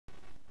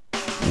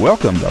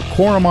Welcome to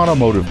Korum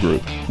Automotive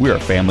Group. We are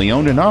family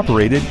owned and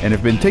operated and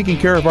have been taking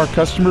care of our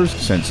customers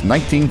since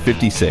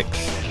 1956.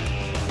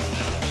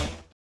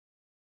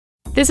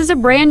 This is a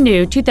brand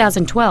new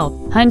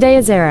 2012 Hyundai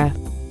Azera.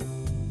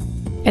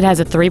 It has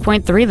a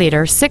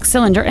 3.3-liter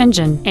six-cylinder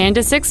engine and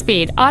a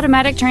 6-speed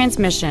automatic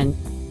transmission.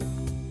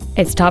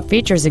 Its top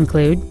features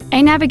include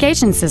a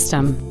navigation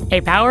system,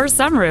 a power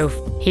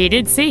sunroof,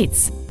 heated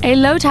seats, a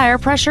low-tire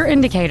pressure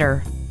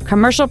indicator,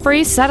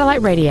 commercial-free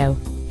satellite radio,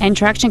 and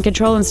traction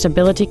control and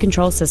stability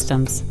control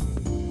systems.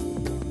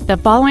 The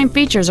following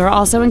features are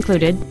also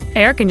included: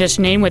 air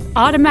conditioning with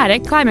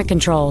automatic climate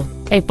control,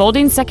 a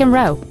folding second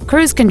row,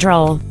 cruise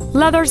control,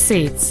 leather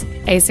seats,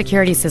 a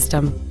security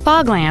system,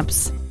 fog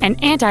lamps, an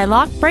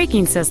anti-lock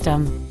braking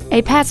system,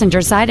 a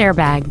passenger side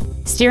airbag,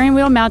 steering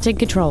wheel mounted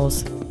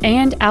controls,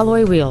 and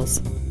alloy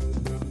wheels.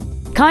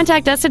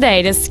 Contact us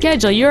today to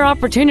schedule your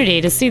opportunity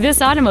to see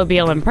this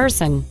automobile in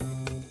person.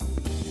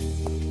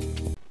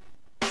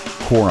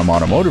 Korum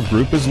Automotive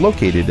Group is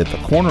located at the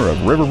corner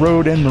of River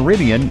Road and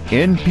Meridian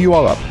in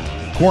Puyallup.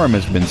 Korum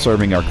has been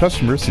serving our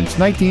customers since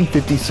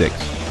 1956,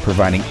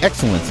 providing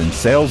excellence in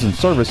sales and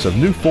service of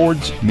new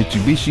Fords,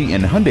 Mitsubishi,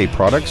 and Hyundai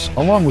products,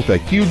 along with a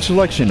huge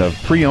selection of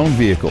pre-owned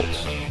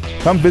vehicles.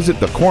 Come visit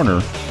the corner,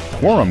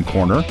 Korum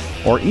Corner,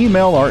 or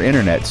email our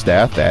internet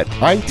staff at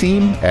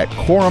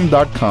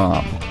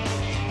iteam@korum.com.